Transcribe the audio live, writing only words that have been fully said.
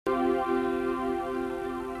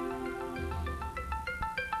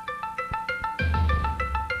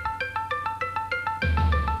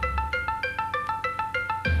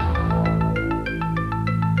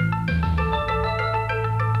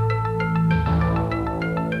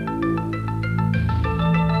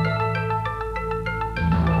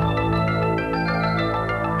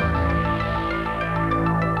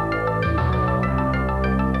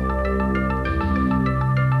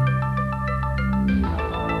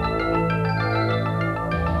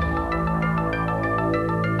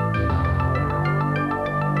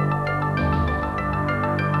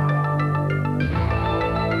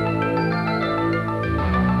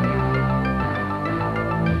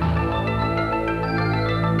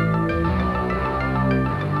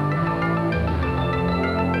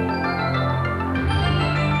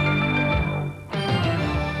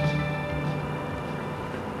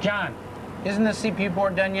Isn't the CPU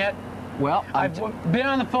board done yet? Well, I've been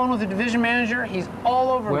on the phone with the division manager. He's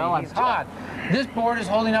all over me. He's hot. This board is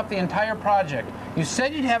holding up the entire project. You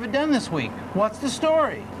said you'd have it done this week. What's the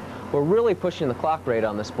story? We're really pushing the clock rate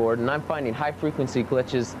on this board, and I'm finding high-frequency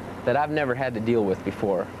glitches that I've never had to deal with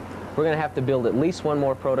before. We're going to have to build at least one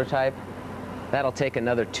more prototype. That'll take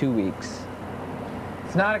another 2 weeks.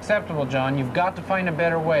 It's not acceptable, John. You've got to find a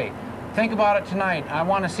better way. Think about it tonight. I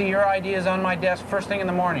want to see your ideas on my desk first thing in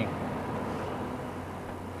the morning.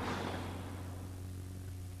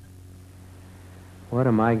 What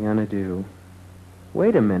am I going to do?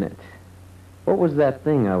 Wait a minute. What was that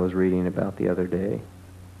thing I was reading about the other day?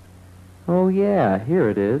 Oh, yeah, here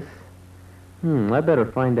it is. I better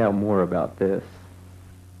find out more about this.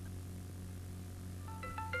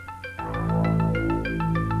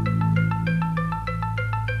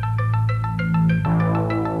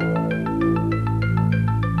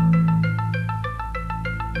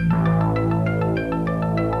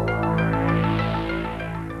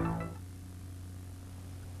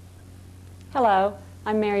 Hello,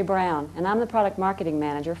 I'm Mary Brown, and I'm the Product Marketing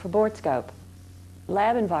Manager for BoardScope.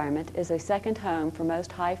 Lab environment is a second home for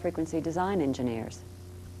most high-frequency design engineers.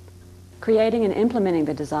 Creating and implementing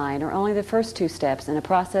the design are only the first two steps in a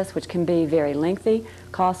process which can be very lengthy,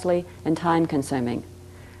 costly, and time-consuming.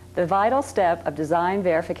 The vital step of design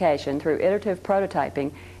verification through iterative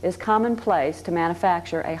prototyping is commonplace to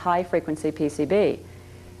manufacture a high-frequency PCB.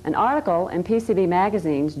 An article in PCB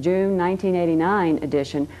Magazine's June 1989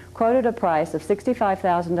 edition quoted a price of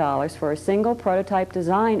 $65,000 for a single prototype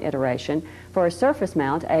design iteration for a surface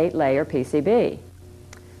mount 8-layer PCB.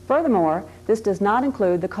 Furthermore, this does not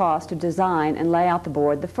include the cost to design and lay out the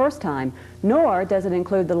board the first time, nor does it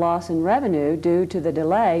include the loss in revenue due to the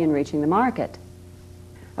delay in reaching the market.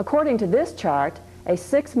 According to this chart, a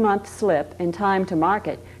 6-month slip in time to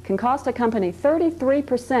market can cost a company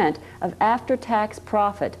 33% of after-tax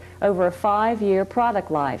profit over a 5-year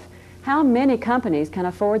product life. How many companies can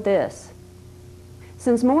afford this?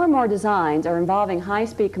 Since more and more designs are involving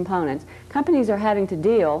high-speed components, companies are having to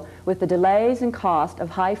deal with the delays and cost of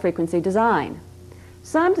high-frequency design.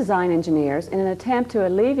 Some design engineers, in an attempt to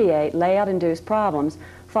alleviate layout-induced problems,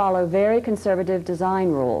 follow very conservative design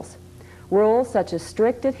rules. Rules such as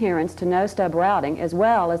strict adherence to no-stub routing, as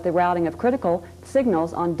well as the routing of critical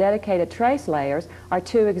signals on dedicated trace layers, are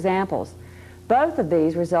two examples. Both of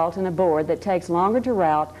these result in a board that takes longer to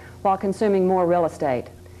route while consuming more real estate.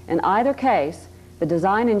 In either case, the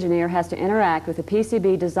design engineer has to interact with the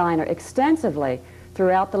PCB designer extensively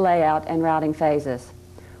throughout the layout and routing phases.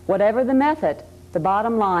 Whatever the method, the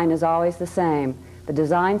bottom line is always the same. The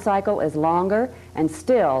design cycle is longer, and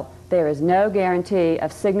still there is no guarantee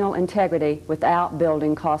of signal integrity without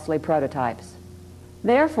building costly prototypes.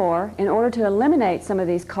 Therefore, in order to eliminate some of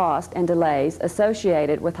these costs and delays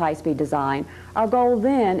associated with high-speed design, our goal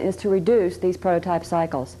then is to reduce these prototype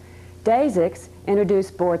cycles. Dazix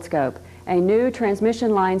introduced BoardScope, a new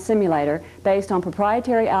transmission line simulator based on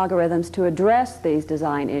proprietary algorithms to address these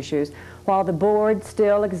design issues, while the board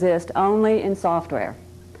still exists only in software.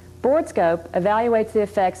 BoardScope evaluates the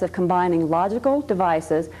effects of combining logical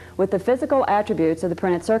devices with the physical attributes of the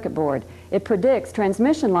printed circuit board. It predicts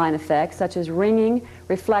transmission line effects such as ringing,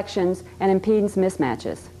 reflections, and impedance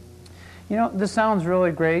mismatches. You know, this sounds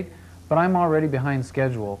really great, but I'm already behind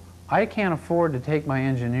schedule. I can't afford to take my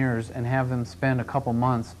engineers and have them spend a couple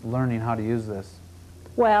months learning how to use this.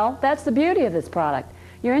 Well, that's the beauty of this product.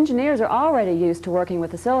 Your engineers are already used to working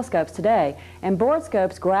with oscilloscopes today, and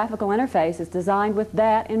BoardScope's graphical interface is designed with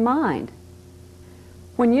that in mind.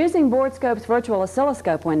 When using BoardScope's virtual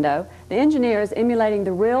oscilloscope window, the engineer is emulating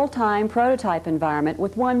the real-time prototype environment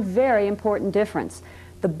with one very important difference.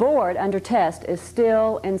 The board under test is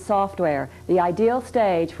still in software, the ideal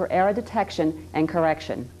stage for error detection and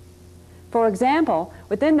correction. For example,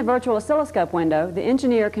 within the virtual oscilloscope window, the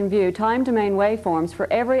engineer can view time-domain waveforms for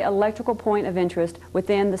every electrical point of interest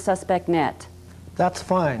within the suspect net. That's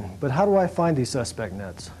fine, but how do I find these suspect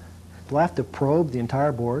nets? Do I have to probe the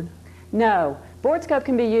entire board? No. BoardScope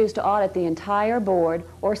can be used to audit the entire board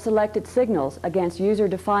or selected signals against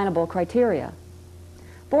user-definable criteria.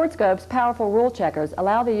 BoardScope's powerful rule checkers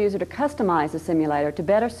allow the user to customize the simulator to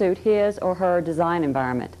better suit his or her design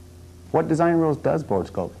environment. What design rules does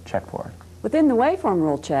BoardScope check for? Within the waveform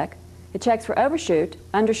rule check, it checks for overshoot,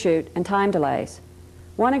 undershoot, and time delays.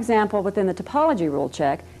 One example within the topology rule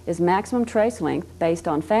check is maximum trace length based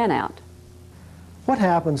on fan-out. What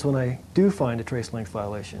happens when I do find a trace length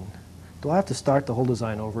violation? Do I have to start the whole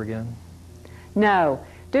design over again? No.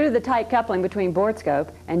 Due to the tight coupling between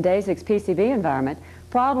BoardScope and Dazix PCB environment,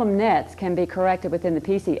 problem nets can be corrected within the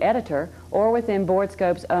PC editor or within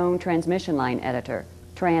BoardScope's own transmission line editor,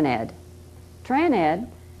 TranEd. TranEd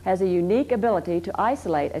has a unique ability to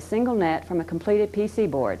isolate a single net from a completed PC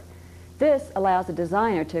board. This allows the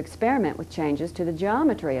designer to experiment with changes to the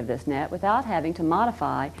geometry of this net without having to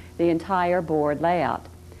modify the entire board layout.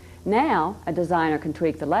 Now, a designer can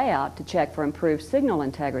tweak the layout to check for improved signal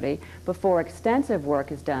integrity before extensive work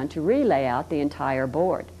is done to relay out the entire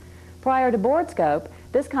board. Prior to BoardScope,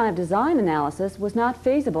 this kind of design analysis was not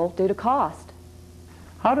feasible due to cost.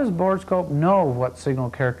 How does BoardScope know what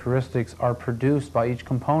signal characteristics are produced by each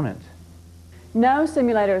component? No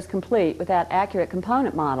simulator is complete without accurate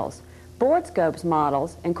component models. BoardScope's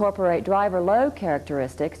models incorporate driver load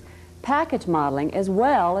characteristics, package modeling, as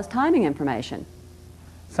well as timing information.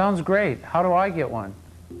 Sounds great. How do I get one?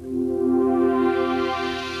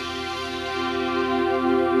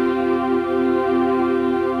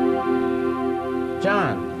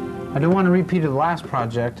 John, I don't want to repeat the last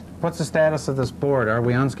project. What's the status of this board? Are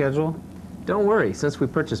we on schedule? Don't worry, since we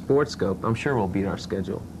purchased BoardScope, I'm sure we'll beat our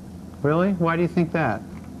schedule. Really? Why do you think that?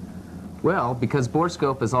 Well, because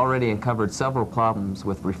BoardScope has already uncovered several problems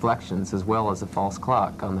with reflections as well as a false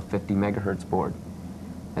clock on the 50 megahertz board.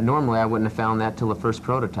 And normally I wouldn't have found that till the first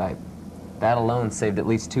prototype. That alone saved at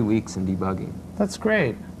least 2 weeks in debugging. That's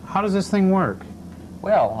great. How does this thing work?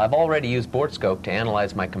 Well, I've already used BoardScope to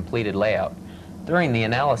analyze my completed layout. During the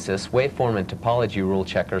analysis, waveform and topology rule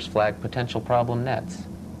checkers flagged potential problem nets.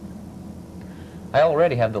 I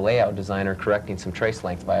already have the layout designer correcting some trace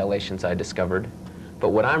length violations I discovered, but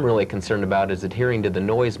what I'm really concerned about is adhering to the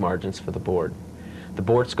noise margins for the board. The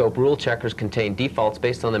BoardScope rule checkers contain defaults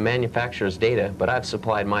based on the manufacturer's data, but I've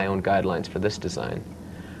supplied my own guidelines for this design.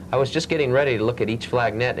 I was just getting ready to look at each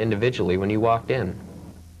flag net individually when you walked in.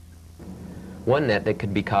 One net that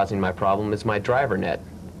could be causing my problem is my driver net.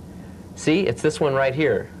 See, it's this one right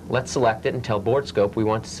here. Let's select it and tell BoardScope we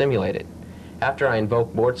want to simulate it. After I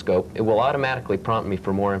invoke BoardScope, it will automatically prompt me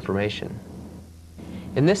for more information.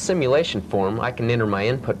 In this simulation form, I can enter my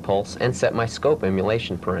input pulse and set my scope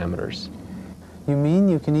emulation parameters. You mean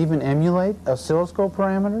you can even emulate oscilloscope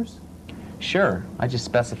parameters? Sure, I just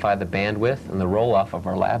specify the bandwidth and the roll-off of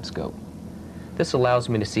our lab scope. This allows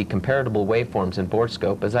me to see comparable waveforms in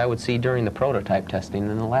BoardScope as I would see during the prototype testing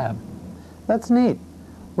in the lab. That's neat.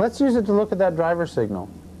 Let's use it to look at that driver signal.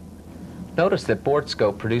 Notice that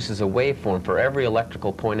BoardScope produces a waveform for every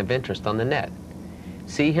electrical point of interest on the net.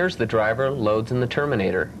 See, here's the driver, loads, and the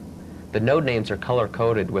terminator. The node names are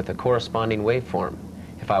color-coded with a corresponding waveform.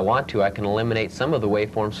 If I want to, I can eliminate some of the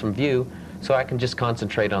waveforms from view, so I can just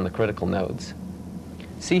concentrate on the critical nodes.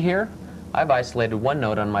 See here? I've isolated one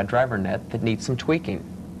node on my driver net that needs some tweaking.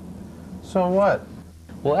 So what?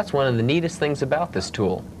 Well, that's one of the neatest things about this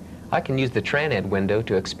tool. I can use the TranEd window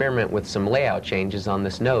to experiment with some layout changes on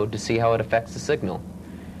this node to see how it affects the signal.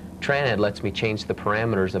 TranEd lets me change the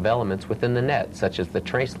parameters of elements within the net, such as the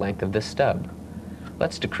trace length of this stub.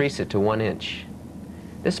 Let's decrease it to 1 inch.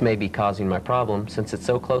 This may be causing my problem since it's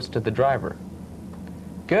so close to the driver.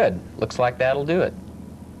 Good, looks like that'll do it.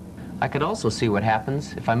 I could also see what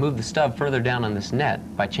happens if I move the stub further down on this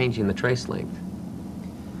net by changing the trace length.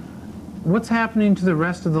 What's happening to the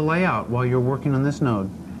rest of the layout while you're working on this node?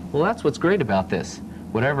 Well, that's what's great about this.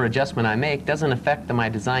 Whatever adjustment I make doesn't affect my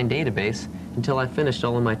design database until I've finished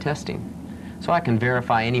all of my testing. So I can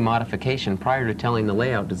verify any modification prior to telling the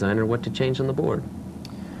layout designer what to change on the board.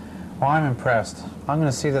 Well, I'm impressed. I'm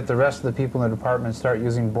going to see that the rest of the people in the department start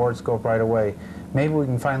using BoardScope right away. Maybe we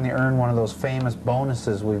can finally earn one of those famous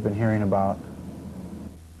bonuses we've been hearing about.